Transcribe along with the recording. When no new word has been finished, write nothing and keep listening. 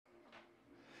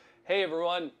Hey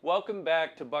everyone, welcome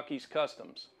back to Bucky's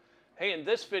Customs. Hey, in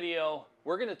this video,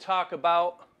 we're going to talk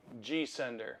about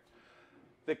gSender,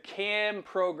 the CAM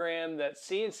program that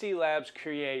Sienci Labs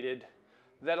created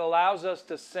that allows us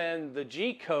to send the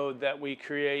G code that we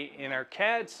create in our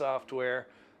CAD software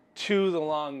to the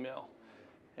Longmill,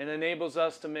 and enables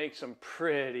us to make some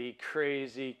pretty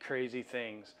crazy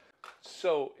things.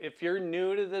 So if you're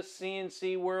new to the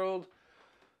CNC world,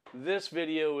 this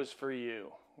video is for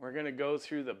you. We're going to go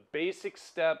through the basic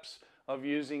steps of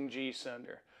using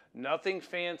gSender. Nothing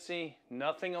fancy,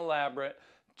 nothing elaborate,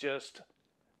 just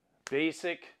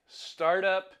basic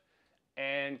startup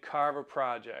and carve a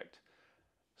project.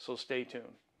 So stay tuned.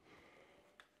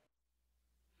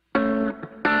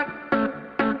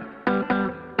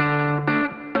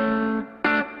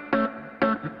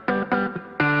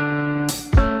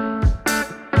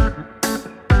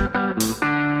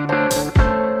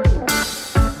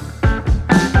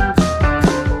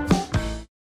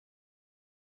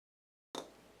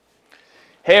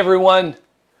 Hey everyone,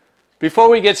 before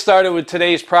we get started with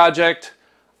today's project,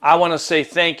 I want to say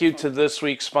thank you to this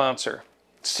week's sponsor,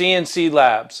 Sienci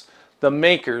Labs, the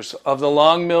makers of the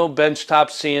Longmill benchtop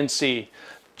CNC,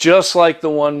 just like the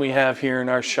one we have here in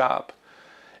our shop.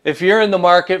 If you're in the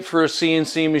market for a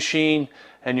CNC machine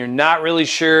and you're not really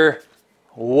sure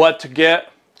what to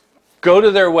get, go to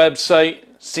their website,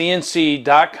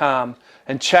 sienci.com,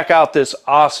 and check out this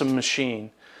awesome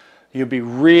machine. You'll be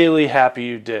really happy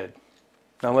you did.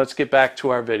 Now let's get back to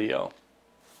our video.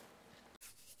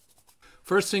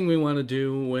 First thing we want to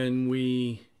do when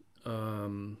we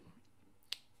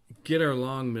get our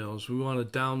long mills, we want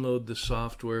to download the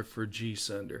software for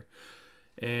gSender.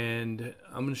 And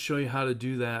I'm going to show you how to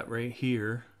do that right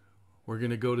here. We're going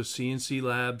to go to Sienci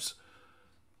Labs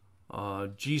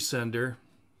gSender,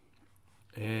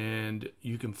 and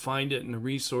you can find it in the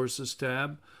Resources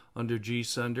tab under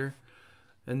gSender.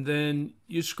 And then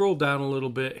you scroll down a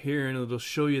little bit here and it'll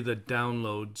show you the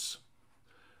downloads.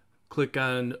 Click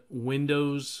on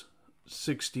Windows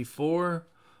 64,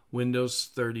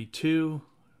 Windows 32,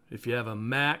 if you have a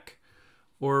Mac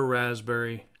or a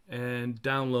Raspberry, and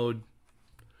download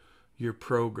your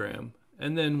program.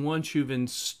 And then once you've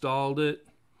installed it,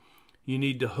 you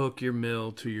need to hook your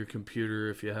mill to your computer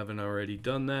if you haven't already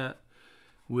done that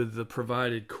with the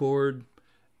provided cord,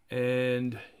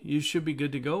 and you should be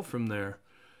good to go from there.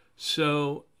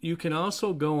 So you can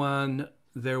also go on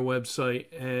their website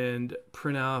and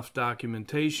print off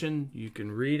documentation. You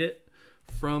can read it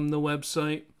from the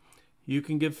website. You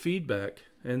can give feedback,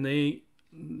 and they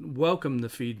welcome the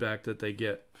feedback that they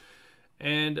get.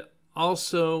 And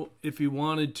also, if you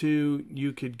wanted to,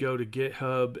 you could go to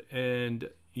GitHub and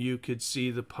you could see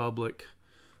the public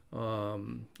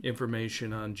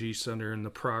information on gSender and the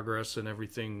progress and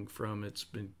everything from its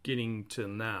beginning to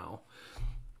now.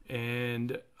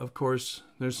 And of course,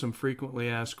 there's some frequently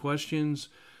asked questions,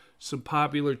 some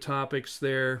popular topics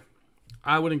there.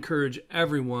 I would encourage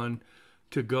everyone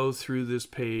to go through this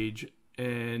page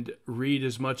and read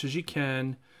as much as you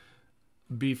can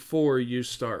before you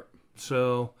start.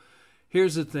 So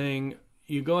here's the thing,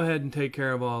 you go ahead and take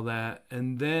care of all that,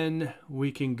 and then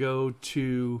we can go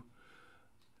to,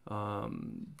 we're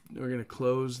going to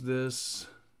close this.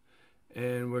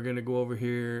 And we're going to go over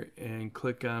here and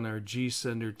click on our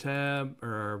gSender tab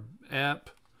or our app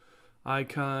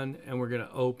icon, and we're going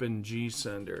to open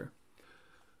gSender.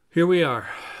 Here we are.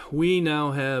 We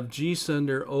now have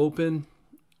gSender open.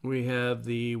 We have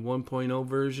the 1.0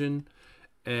 version,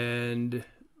 and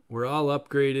we're all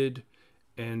upgraded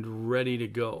and ready to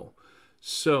go.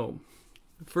 So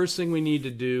the first thing we need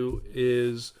to do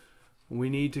is we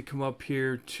need to come up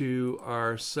here to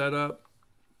our setup,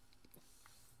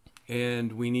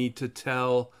 and we need to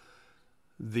tell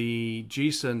the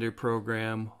gSender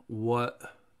program what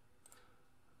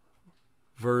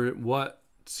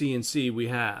CNC we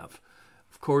have.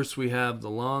 Of course, we have the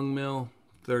Longmill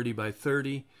 30 by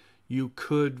 30. You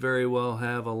could very well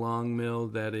have a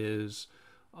Longmill that is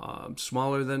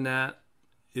smaller than that.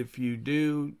 If you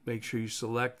do, make sure you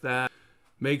select that.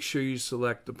 Make sure you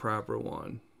select the proper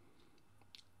one.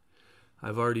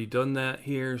 I've already done that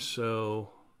here, so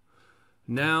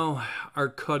now our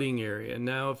cutting area.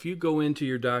 Now if you go into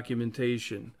your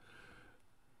documentation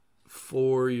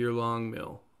for your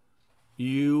Longmill,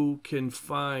 you can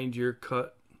find your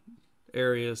cut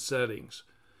area settings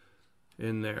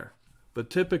in there. But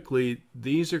typically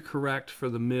these are correct for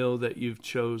the mill that you've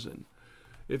chosen.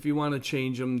 If you want to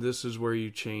change them, this is where you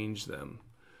change them.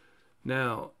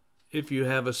 Now if you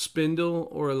have a spindle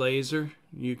or a laser,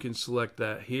 you can select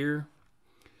that here.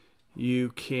 You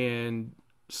can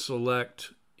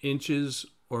select inches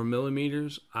or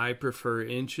millimeters. I prefer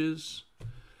inches.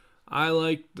 I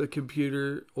like the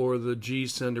computer or the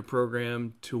gSender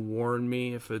program to warn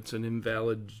me if it's an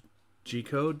invalid G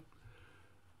code,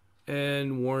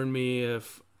 and warn me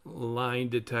if line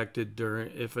detected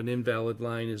if an invalid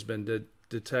line has been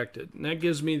detected. And that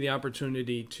gives me the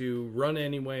opportunity to run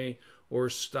anyway or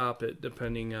stop it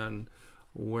depending on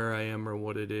where I am or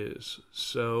what it is.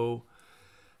 So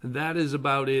that is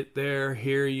about it there.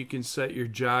 Here you can set your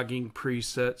jogging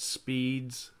preset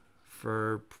speeds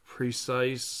for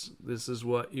precise. This is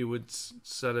what you would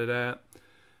set it at.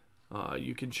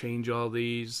 You can change all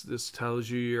these. This tells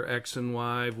you your X and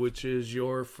Y, which is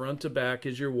your front to back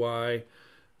is your Y,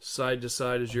 side to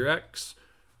side is your X,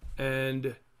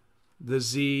 and the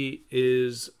Z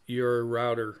is your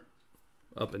router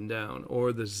up and down,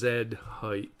 or the Z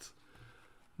height.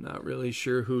 Not really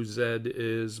sure who Z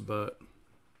is, but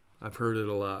I've heard it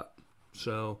a lot,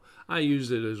 so I use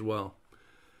it as well.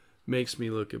 Makes me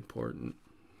look important,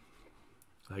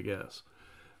 I guess.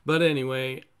 But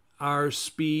anyway, our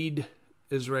speed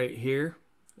is right here,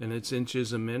 and it's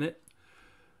inches a minute.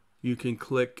 You can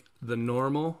click the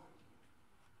normal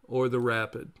or the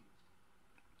rapid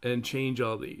and change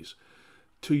all these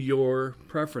to your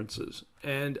preferences.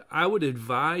 And I would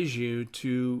advise you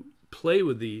to play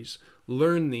with these,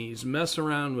 learn these, mess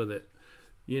around with it.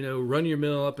 You know, run your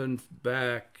mill up and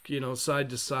back, you know, side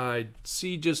to side.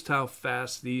 See just how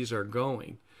fast these are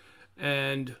going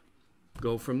and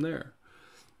go from there.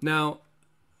 Now,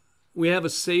 we have a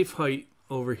safe height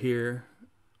over here,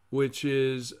 which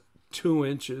is 2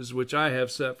 inches, which I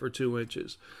have set for 2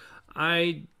 inches.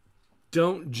 I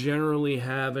don't generally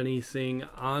have anything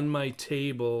on my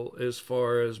table as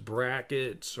far as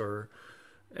brackets or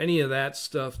any of that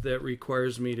stuff that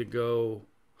requires me to go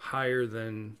higher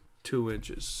than 2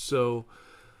 inches. So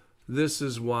this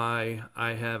is why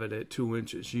I have it at 2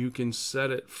 inches. You can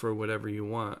set it for whatever you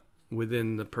want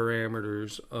within the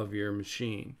parameters of your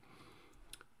machine.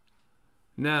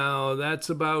 Now that's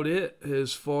about it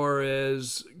as far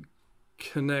as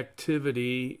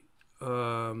connectivity.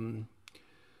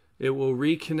 It will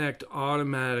reconnect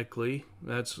automatically.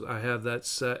 I have that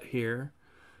set here,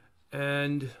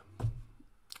 and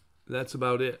that's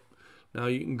about it. Now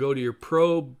you can go to your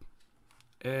probe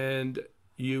and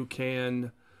you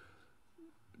can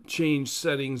change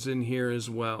settings in here as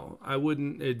well. I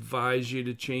wouldn't advise you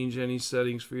to change any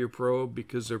settings for your probe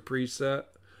because they're preset,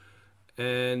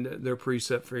 and they're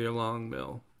preset for your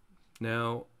Longmill.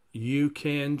 Now you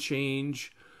can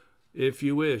change, if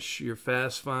you wish, your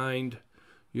fast find,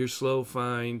 your slow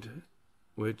find,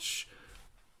 which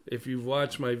if you've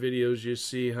watched my videos, you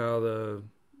see how the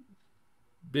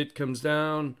bit comes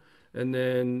down and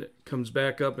then comes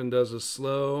back up and does a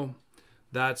slow.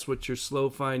 That's what your slow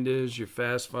find is. Your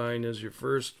fast find is your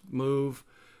first move,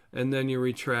 and then your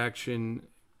retraction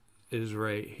is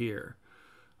right here.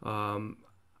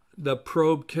 The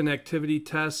probe connectivity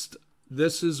test,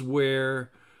 this is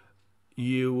where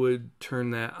you would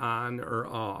turn that on or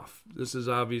off. This is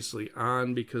obviously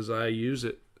on because I use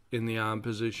it in the on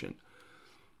position.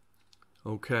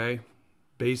 Okay,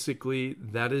 basically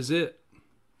that is it.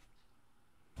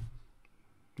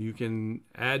 You can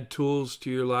add tools to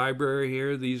your library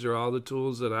here. These are all the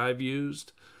tools that I've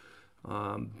used.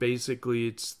 Basically,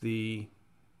 it's the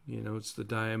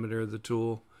diameter of the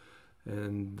tool,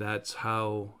 and that's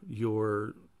how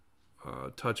your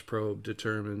touch probe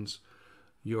determines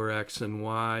your X and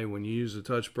Y. When you use the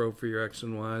touch probe for your X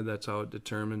and Y, that's how it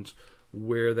determines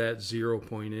where that 0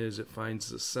 point is. It finds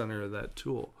the center of that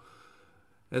tool.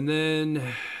 And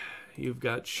then you've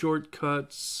got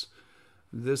shortcuts.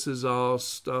 This is all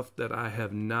stuff that I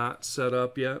have not set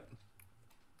up yet.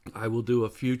 I will do a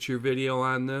future video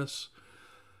on this.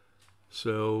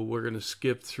 So we're going to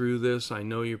skip through this. I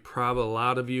know a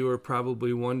lot of you are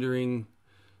probably wondering,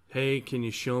 hey, can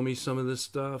you show me some of this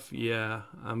stuff? Yeah,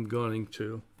 I'm going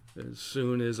to as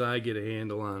soon as I get a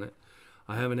handle on it.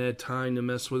 I haven't had time to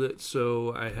mess with it,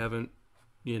 so I haven't,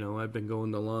 I've been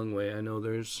going the long way. I know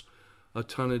there's a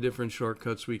ton of different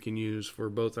shortcuts we can use for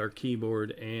both our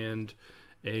keyboard and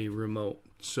a remote,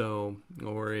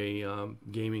 or a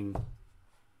gaming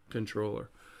controller,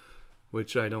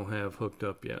 which I don't have hooked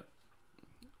up yet.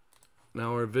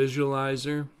 Now our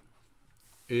visualizer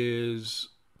is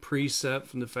preset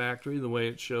from the factory the way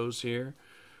it shows here.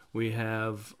 We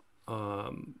have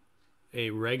a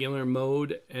regular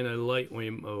mode and a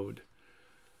lightweight mode.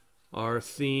 Our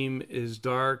theme is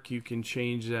dark. You can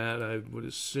change that, I would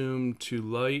assume, to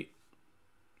light,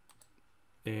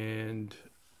 and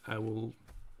I will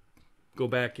go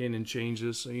back in and change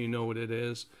this so you know what it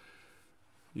is.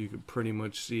 You can pretty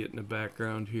much see it in the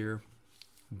background here,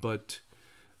 but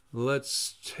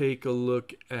let's take a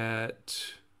look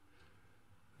at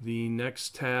the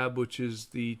next tab, which is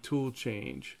the tool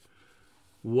change.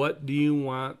 What do you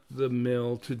want the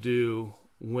mill to do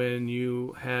when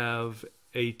you have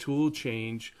a tool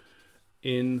change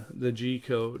in the G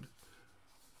code?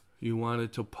 You want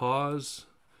it to pause?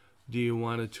 Do you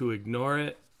want it to ignore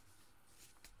it?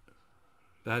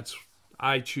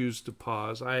 I choose to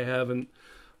pause. I haven't,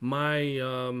 my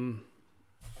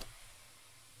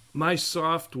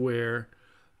software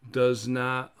does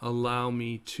not allow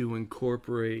me to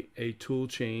incorporate a tool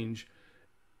change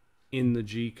in the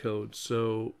G code.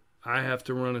 So I have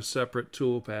to run a separate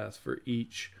toolpath for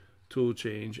each tool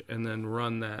change and then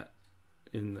run that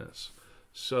in this.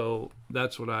 So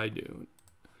that's what I do.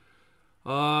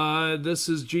 This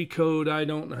is G code. I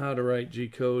don't know how to write G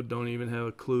code. Don't even have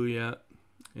a clue yet.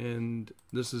 And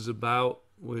this is about,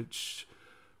 which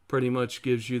pretty much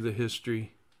gives you the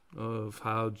history of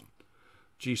how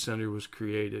gSender was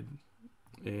created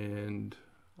and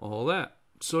all that.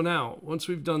 So now, once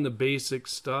we've done the basic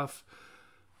stuff,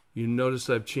 you notice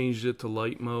I've changed it to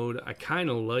light mode. I kind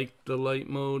of like the light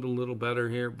mode a little better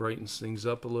here. Brightens things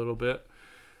up a little bit.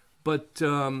 But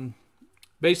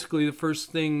basically, the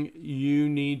first thing you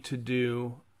need to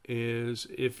do is,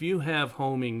 if you have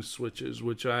homing switches,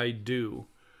 which I do,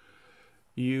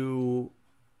 you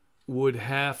would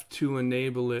have to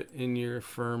enable it in your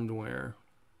firmware.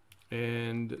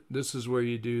 And this is where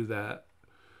you do that.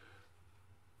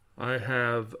 I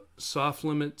have soft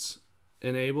limits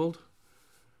enabled,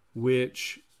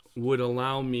 which would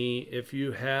allow me, if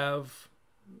you have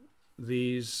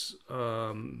these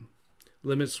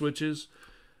limit switches,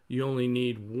 you only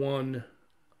need one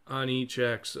on each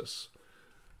axis.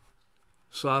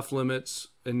 Soft limits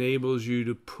enables you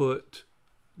to put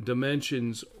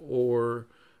dimensions or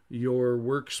your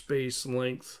workspace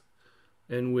length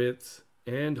and width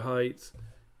and height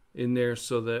in there,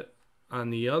 so that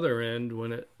on the other end,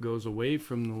 when it goes away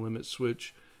from the limit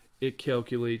switch, it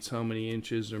calculates how many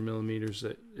inches or millimeters,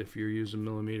 that if you're using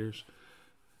millimeters,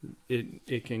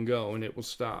 it can go, and it will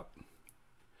stop.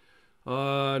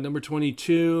 Number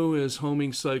 22 is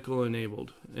homing cycle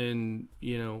enabled. And,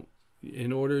 you know,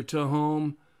 in order to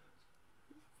home,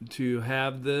 to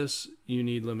have this, you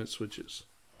need limit switches.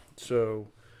 So,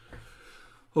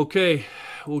 okay,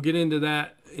 we'll get into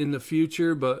that in the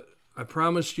future, but I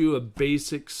promised you a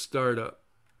basic startup,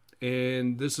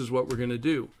 and this is what we're going to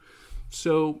do.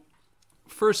 So,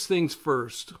 first things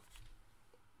first,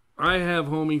 I have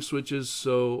homing switches,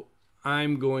 so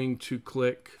I'm going to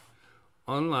click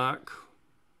unlock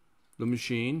the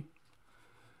machine,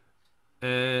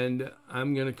 and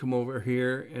I'm going to come over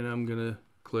here and I'm going to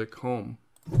click home.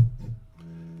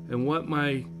 And what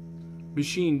my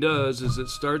machine does is it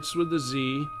starts with a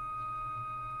Z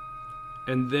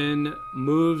and then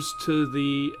moves to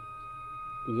the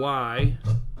Y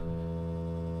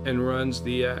and runs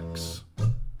the X.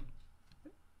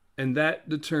 And that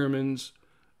determines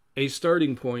a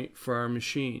starting point for our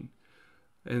machine.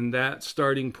 And that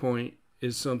starting point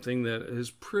is something that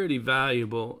is pretty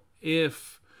valuable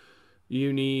if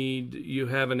you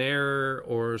have an error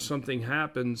or something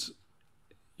happens.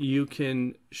 You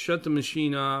can shut the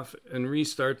machine off and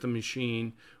restart the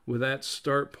machine with that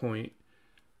start point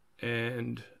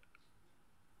and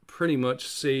pretty much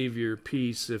save your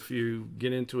piece if you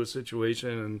get into a situation.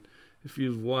 And if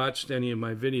you've watched any of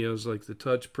my videos, like the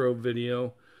Touch Pro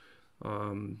video,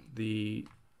 the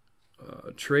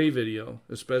tray video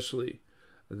especially,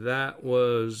 that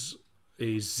was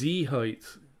a Z height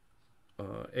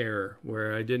error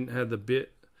where I didn't have the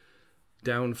bit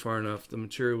down far enough. The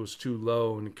material was too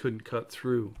low and it couldn't cut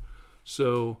through.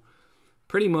 So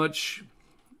pretty much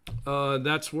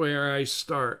that's where I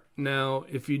start. Now,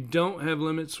 if you don't have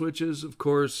limit switches, of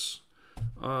course,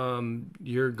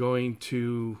 you're going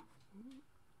to,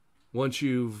 once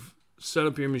you've set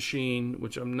up your machine,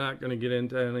 which I'm not going to get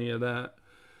into any of that,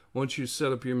 once you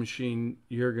set up your machine,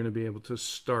 you're going to be able to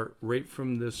start right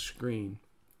from this screen.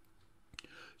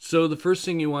 So the first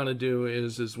thing you want to do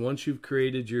is once you've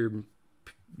created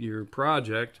your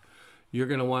project, you're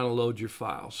going to want to load your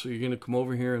file. So you're going to come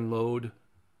over here and load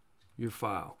your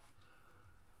file.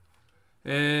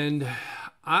 And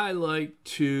I like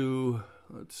to,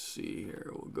 let's see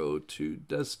here, we'll go to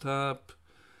desktop.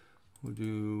 We'll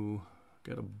do,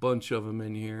 got a bunch of them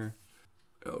in here.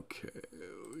 Okay,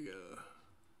 we got,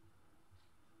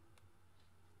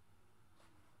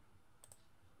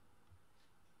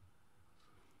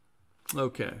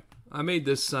 okay, I made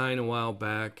this sign a while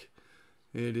back.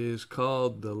 It is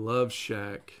called the Love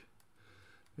Shack,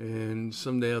 and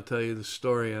someday I'll tell you the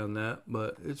story on that,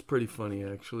 but it's pretty funny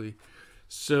actually.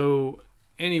 So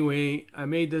anyway, I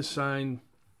made this sign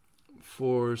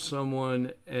for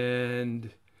someone,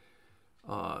 and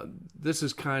This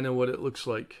is kind of what it looks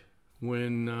like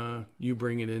when you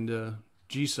bring it into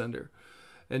gSender.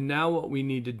 And now what we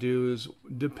need to do is,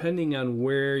 depending on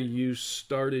where you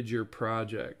started your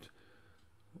project,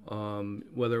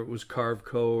 whether it was Carve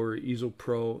Co or Easel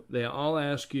Pro, they all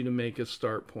ask you to make a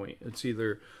start point. It's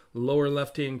either lower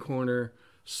left-hand corner,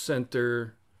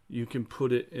 center, you can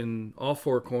put it in all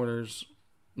four corners,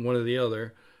 one or the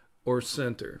other, or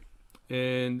center.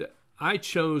 And I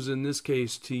chose in this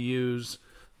case to use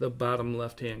the bottom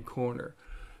left-hand corner.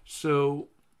 So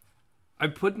I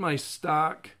put my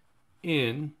stock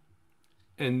in,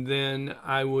 and then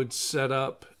I would set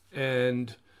up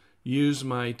and use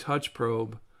my touch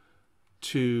probe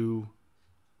to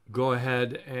go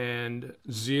ahead and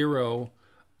zero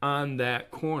on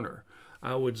that corner.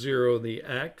 I would zero the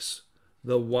X,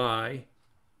 the Y,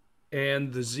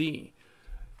 and the Z.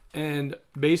 And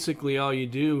basically all you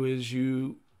do is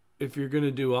if you're going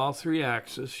to do all three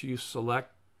axes, you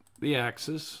select the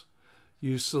axis,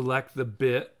 you select the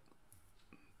bit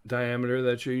diameter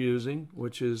that you're using,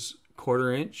 which is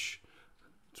 1/4 inch.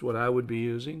 It's what I would be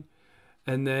using.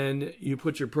 And then you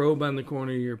put your probe on the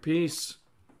corner of your piece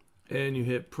and you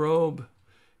hit probe.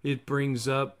 It brings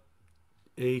up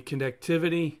a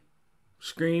connectivity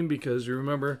screen, because you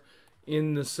remember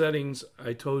in the settings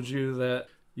I told you that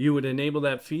you would enable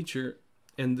that feature,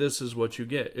 and this is what you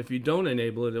get. If you don't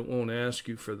enable it, it won't ask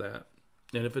you for that.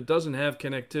 And if it doesn't have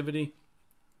connectivity,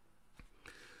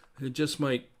 it just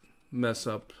might mess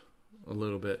up a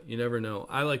little bit. You never know.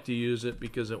 I like to use it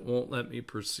because it won't let me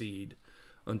proceed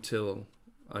until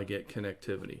I get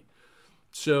connectivity.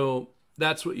 So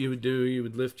that's what you would do. You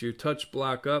would lift your touch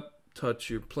block up, touch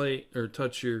your plate, or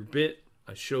touch your bit.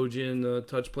 I showed you in the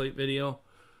touch plate video,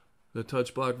 the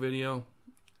touch block video,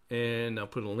 and I'll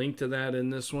put a link to that in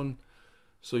this one,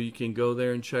 so you can go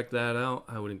there and check that out.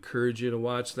 I would encourage you to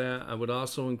watch that. I would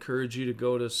also encourage you to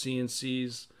go to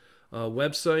Sienci's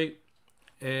website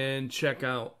and check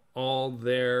out all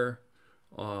their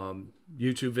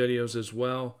YouTube videos as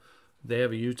well. They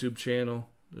have a YouTube channel.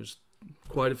 There's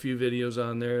quite a few videos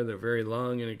on there. They're very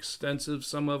long and extensive,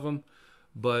 some of them,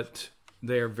 but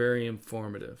they are very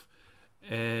informative.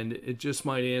 And it just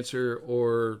might answer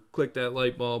or click that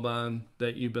light bulb on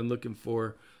that you've been looking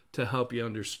for to help you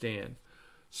understand.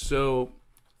 So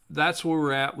that's where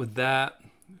we're at with that.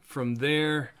 From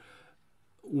there,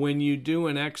 when you do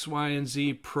an X, Y, and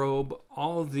Z probe,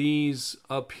 all these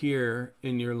up here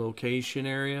in your location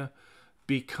area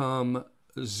become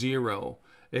 0,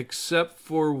 except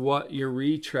for what your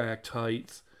retract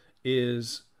height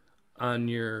is on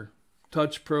your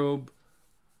touch probe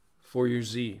for your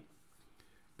Z,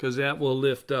 because that will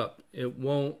lift up. It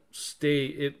won't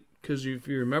stay, because if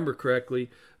you remember correctly,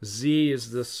 Z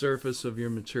is the surface of your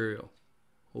material.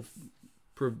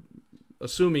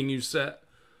 Assuming you set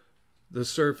the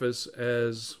surface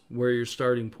as where your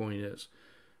starting point is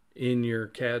in your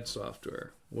CAD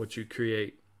software, what you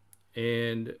create.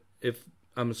 And if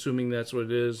I'm assuming that's what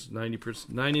it is,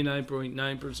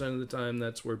 99.9% of the time,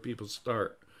 that's where people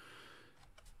start.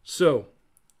 So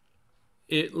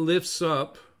it lifts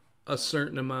up a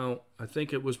certain amount. I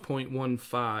think it was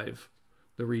 0.15,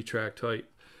 the retract height.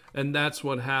 And that's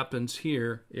what happens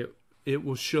here. It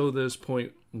will show this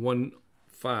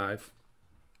 0.15.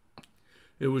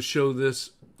 It will show this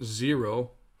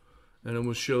 0, and it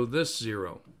will show this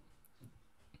 0.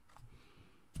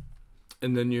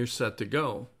 And then you're set to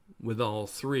go with all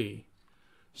three.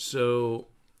 So,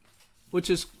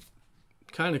 which is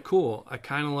kind of cool. I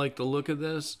kind of like the look of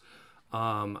this.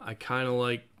 I kind of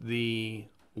like the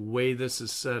way this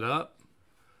is set up.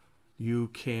 You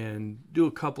can do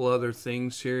a couple other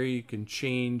things here. You can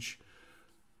change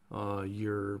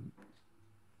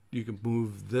you can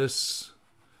move this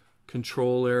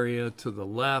control area to the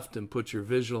left and put your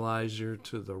visualizer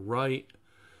to the right.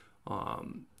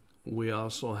 We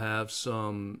also have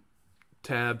some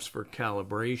tabs for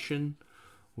calibration,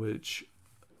 which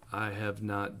I have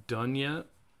not done yet.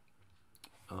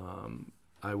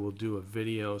 I will do a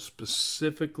video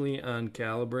specifically on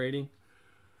calibrating.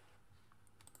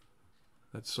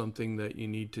 That's something that you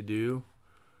need to do.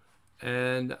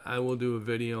 And I will do a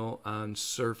video on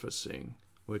surfacing,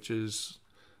 which is,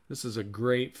 this is a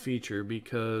great feature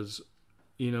because,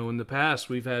 you know, in the past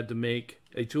we've had to make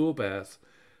a toolpath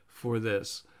for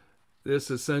this.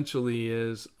 This essentially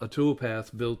is a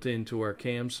toolpath built into our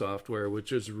CAM software,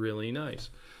 which is really nice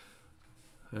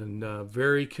and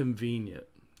very convenient.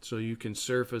 So you can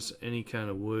surface any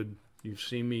kind of wood. You've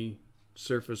seen me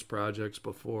surface projects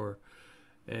before,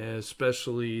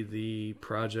 especially the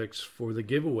projects for the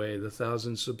giveaway, the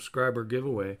 1,000 subscriber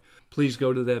giveaway. Please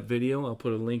go to that video. I'll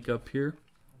put a link up here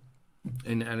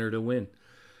and enter to win.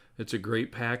 It's a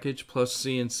great package, plus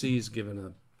CNC's given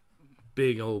a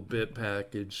big old bit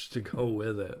package to go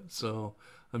with it. So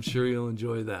I'm sure you'll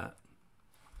enjoy that.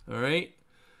 All right,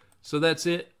 so that's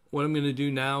it. What I'm going to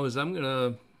do now is I'm going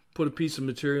to put a piece of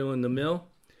material in the mill,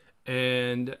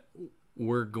 and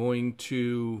we're going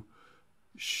to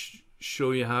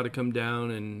show you how to come down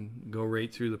and go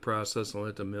right through the process and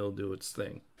let the mill do its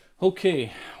thing.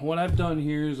 Okay, what I've done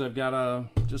here is I've got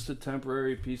just a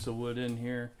temporary piece of wood in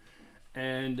here,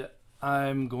 and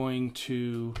I'm going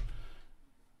to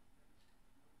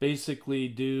basically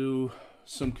do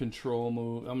some control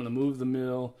move. I'm going to move the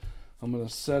mill. I'm going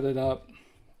to set it up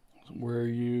where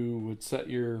you would set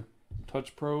your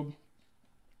touch probe,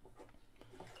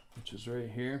 which is right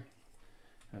here.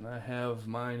 And I have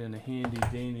mine in a handy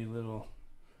dandy little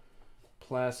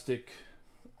plastic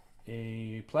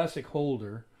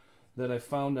holder that I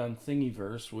found on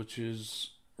Thingiverse, which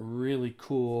is a really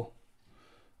cool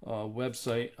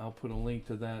website. I'll put a link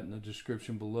to that in the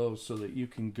description below so that you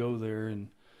can go there and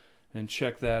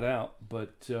check that out.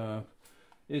 But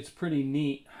it's pretty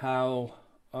neat how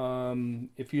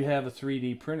if you have a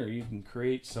 3D printer, you can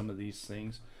create some of these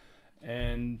things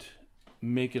and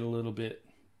make it a little bit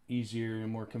easier and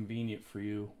more convenient for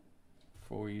you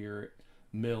for your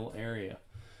mill area.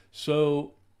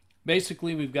 So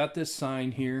basically we've got this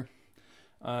sign here.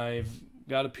 I've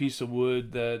got a piece of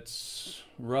wood that's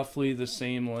roughly the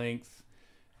same length,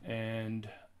 and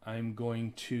I'm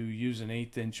going to use an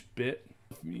 1/8 inch bit.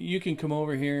 You can come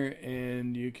over here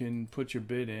and you can put your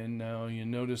bit in. Now you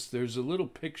notice there's a little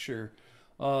picture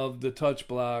of the touch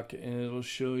block, and it'll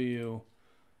show you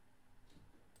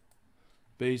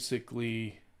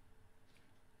basically,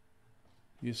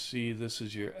 you see this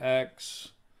is your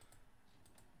X,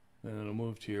 then it'll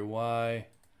move to your Y,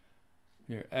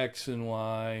 your X and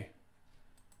Y,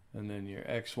 and then your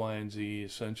X, Y, and Z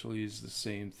essentially is the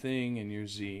same thing, and your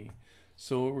Z.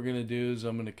 So what we're going to do is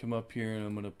I'm going to come up here and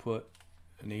I'm going to put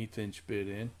an 1/8 inch bit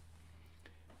in,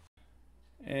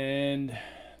 and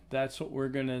that's what we're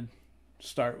going to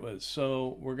start with.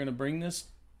 So we're going to bring this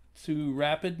to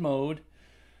rapid mode,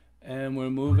 and we'll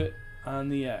move it on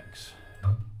the X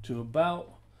to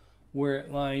about where it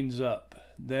lines up.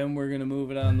 Then we're going to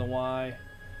move it on the Y.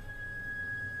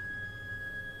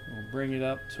 We'll bring it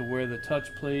up to where the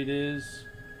touch plate is,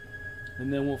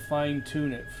 and then we'll fine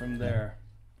tune it from there.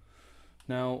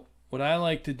 Now what I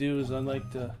like to do is I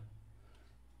like to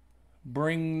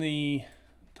bring the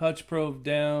touch probe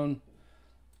down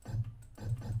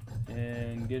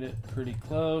and get it pretty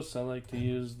close. I like to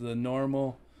use the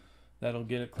normal. That'll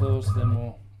get it close. Then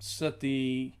we'll set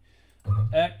the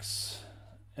X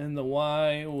and the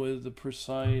Y with the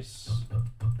precise,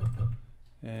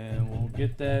 and we'll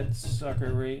get that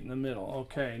sucker right in the middle.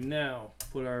 Okay, now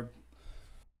put our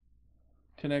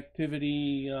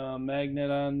connectivity magnet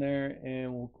on there,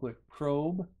 and we'll click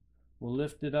probe. We'll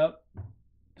lift it up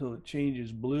till it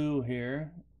changes blue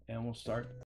here, and we'll start.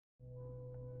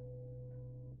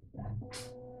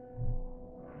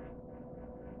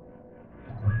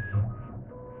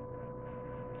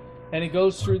 And it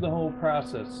goes through the whole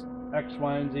process, X,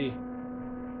 Y, and Z.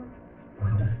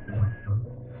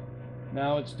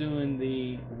 Now it's doing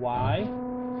the Y,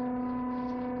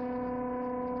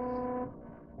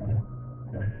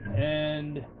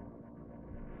 and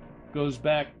goes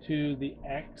back to the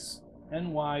X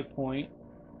and Y point.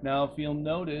 Now if you'll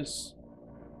notice,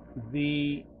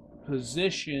 the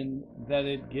position that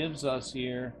it gives us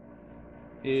here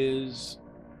is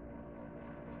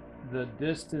the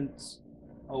distance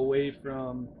away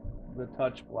from the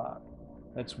touch block.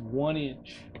 That's 1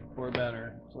 inch or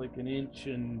better. It's like 1 inch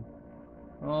and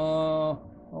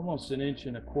almost 1.25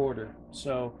 inches.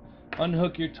 So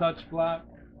unhook your touch block,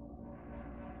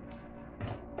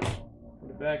 put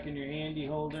it back in your handy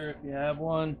holder if you have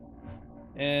one,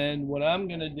 and what I'm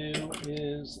going to do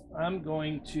is I'm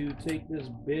going to take this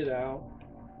bit out,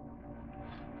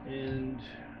 and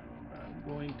I'm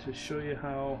going to show you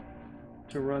how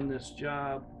to run this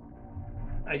job.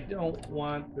 I don't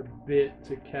want the bit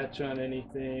to catch on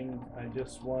anything. I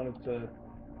just want it to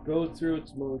go through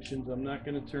its motions. I'm not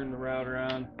going to turn the router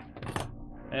on.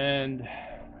 And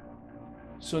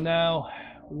so now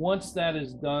once that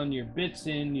is done, your bit's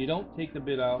in. You don't take the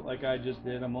bit out like I just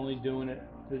did. I'm only doing it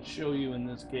to show you in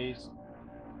this case.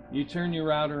 You turn your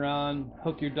router on,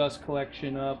 hook your dust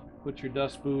collection up, put your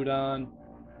dust boot on,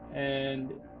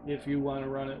 and if you want to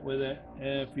run it with it,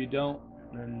 and if you don't,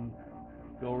 then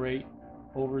go right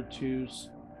over to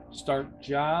start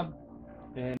job,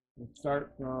 and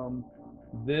start from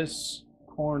this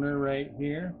corner right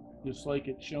here, just like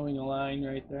it's showing a line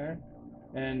right there,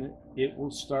 and it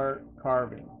will start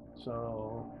carving.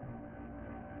 So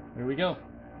here we go.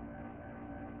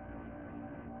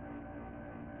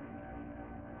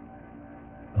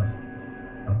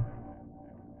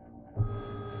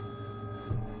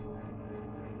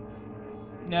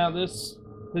 Now this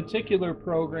particular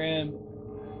program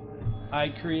I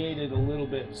created a little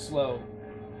bit slow,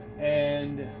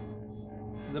 and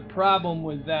the problem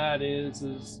with that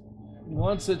is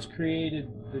once it's created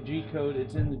the G code,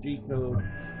 it's in the G code.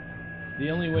 The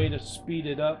only way to speed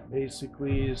it up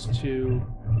basically is to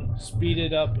speed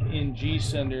it up in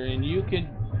gSender, and you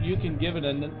can give it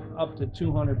up to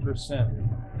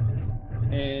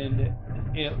 200%, and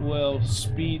it will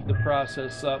speed the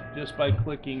process up just by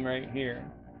clicking right here.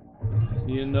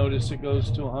 You'll notice it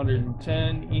goes to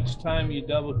 110. Each time you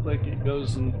double click, it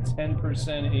goes in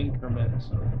 10% increments,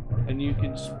 and you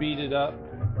can speed it up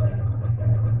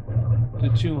to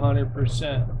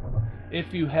 200%.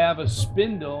 If you have a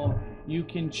spindle, you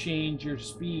can change your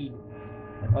speed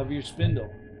of your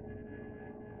spindle.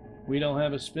 We don't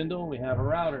have a spindle, we have a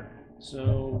router,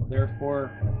 so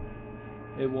therefore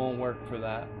it won't work for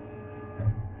that.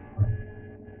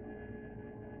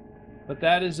 But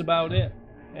that is about it.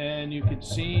 And you can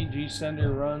see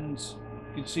gSender runs,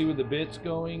 you can see where the bit's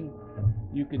going,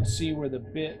 you can see where the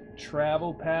bit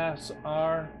travel paths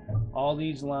are. All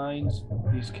these lines,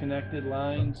 these connected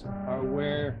lines, are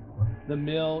where the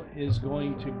mill is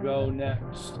going to go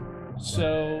next.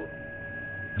 So,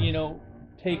 you know,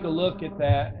 take a look at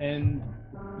that and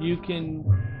you can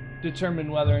determine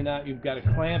whether or not you've got a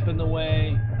clamp in the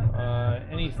way,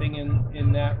 anything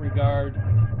in that regard.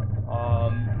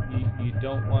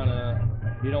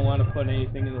 You don't want to put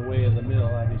anything in the way of the mill,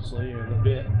 obviously, or the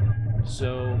bit.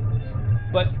 So,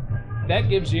 but that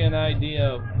gives you an idea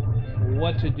of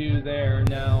what to do there.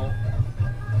 Now,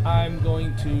 I'm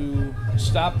going to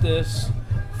stop this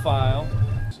file.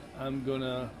 I'm going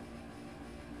to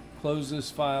close this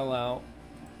file out,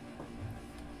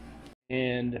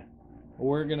 and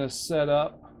we're going to set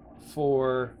up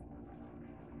for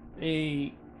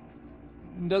another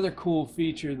cool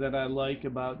feature that I like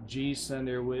about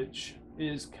gSender, which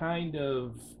is kind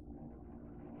of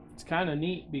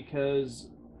neat because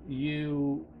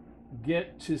you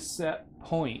get to set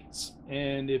points.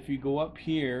 And if you go up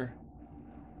here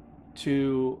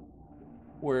to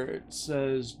where it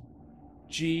says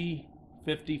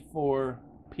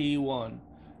G54P1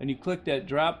 and you click that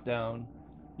drop down,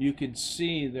 you can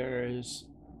see there is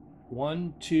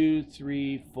 1, 2,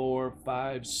 3, 4,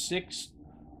 5, 6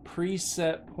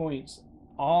 preset points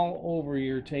all over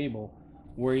your table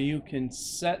where you can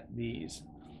set these.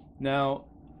 Now,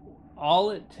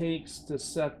 all it takes to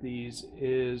set these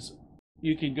is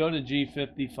you can go to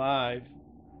G55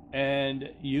 and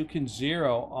you can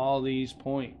zero all these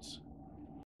points.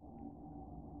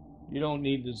 You don't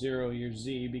need to zero your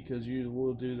Z because you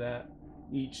will do that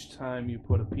each time you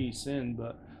put a piece in,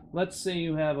 but let's say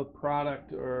you have a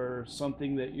product or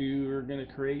something that you're going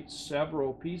to create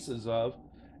several pieces of,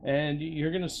 and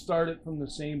you're going to start it from the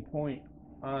same point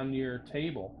on your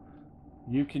table.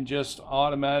 You can just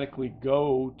automatically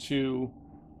go to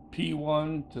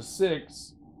P1 to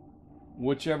 6,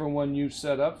 whichever one you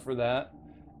set up for that,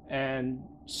 and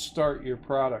start your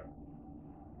product.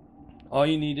 All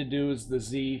you need to do is the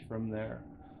Z from there.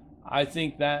 I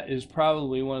think that is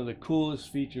probably one of the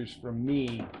coolest features for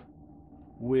me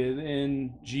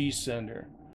within gSender.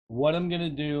 What I'm going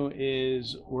to do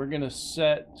is we're going to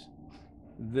set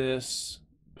this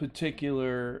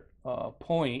particular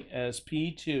point as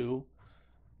P2.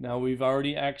 Now we've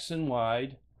already X and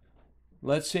Y.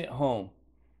 Let's hit home.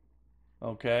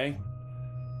 Okay.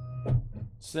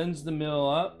 Sends the mill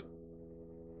up.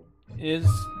 Again,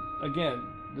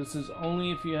 this is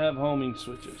only if you have homing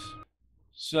switches.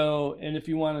 So, and if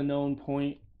you want a known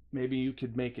point, maybe you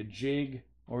could make a jig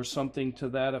or something to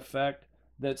that effect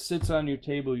that sits on your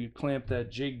table. You clamp that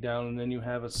jig down and then you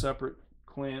have a separate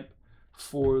clamp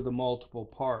for the multiple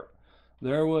part.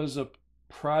 There was a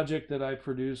project that I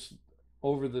produced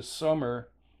over the summer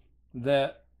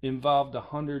that involved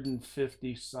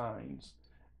 150 signs,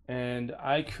 and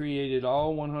I created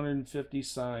all 150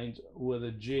 signs with a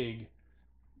jig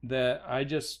that I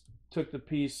just took the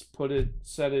piece,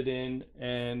 set it in,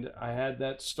 and I had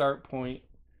that start point,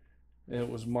 and it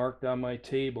was marked on my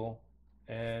table,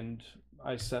 and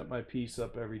I set my piece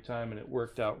up every time, and it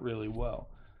worked out really well.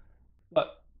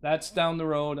 But that's down the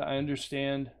road. I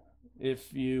understand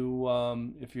if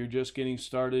you're just getting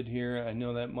started here. I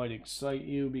know that might excite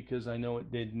you because I know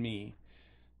it did me.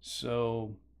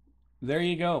 So there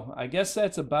you go. I guess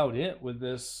that's about it with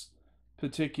this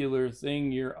particular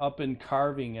thing. You're up and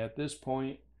carving at this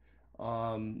point.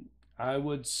 I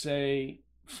would say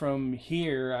from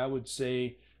here,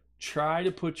 try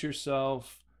to put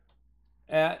yourself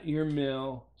at your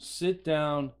mill, sit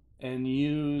down and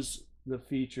use the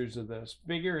features of this.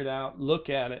 Figure it out,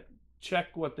 look at it,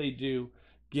 check what they do,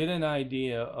 get an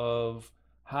idea of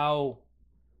how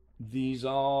these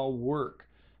all work.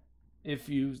 If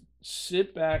you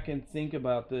sit back and think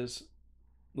about this,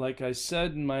 like I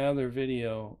said in my other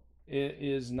video, it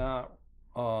is not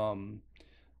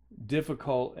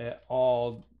difficult at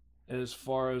all as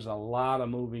far as a lot of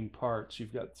moving parts.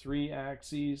 You've got 3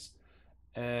 axes,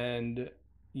 and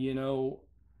you know,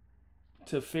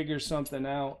 to figure something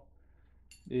out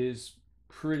is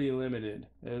pretty limited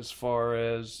as far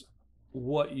as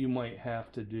what you might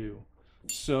have to do.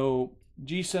 So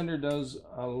gSender does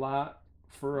a lot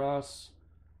for us.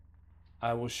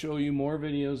 I will show you more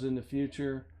videos in the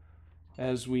future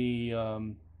as we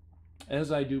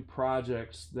as I do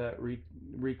projects that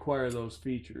require those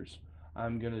features.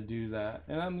 I'm going to do that,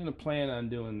 and I'm going to plan on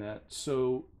doing that,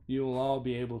 so you'll all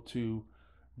be able to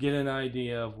get an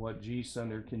idea of what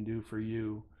gSender can do for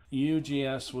you.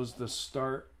 UGS was the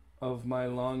start of my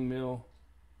Longmill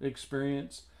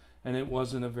experience, and it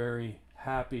wasn't a very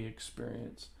happy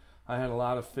experience. I had a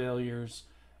lot of failures,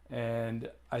 and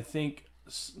I think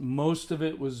most of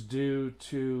it was due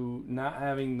to not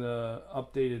having the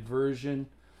updated version,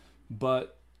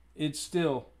 but it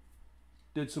still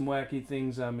did some wacky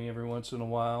things on me every once in a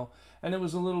while, and it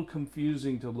was a little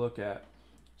confusing to look at.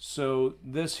 So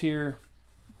this here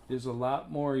is a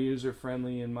lot more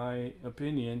user-friendly in my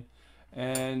opinion,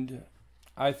 and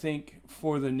I think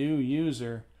for the new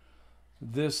user,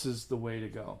 this is the way to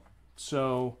go.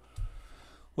 So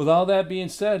with all that being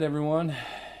said, everyone,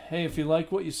 hey, if you like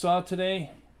what you saw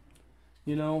today,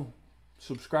 you know,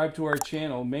 subscribe to our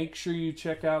channel. Make sure you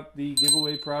check out the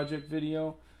giveaway project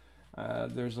video.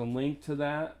 There's a link to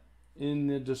that in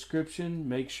the description.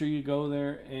 Make sure you go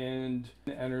there and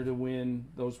enter to win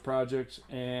those projects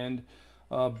and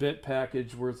a bit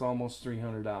package worth almost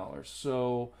 $300.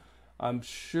 So I'm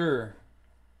sure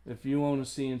if you own a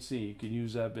Sienci, you can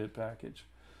use that bit package.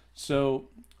 So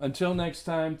until next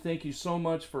time, thank you so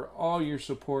much for all your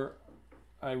support.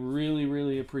 I really,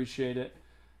 really appreciate it.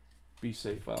 Be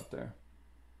safe out there.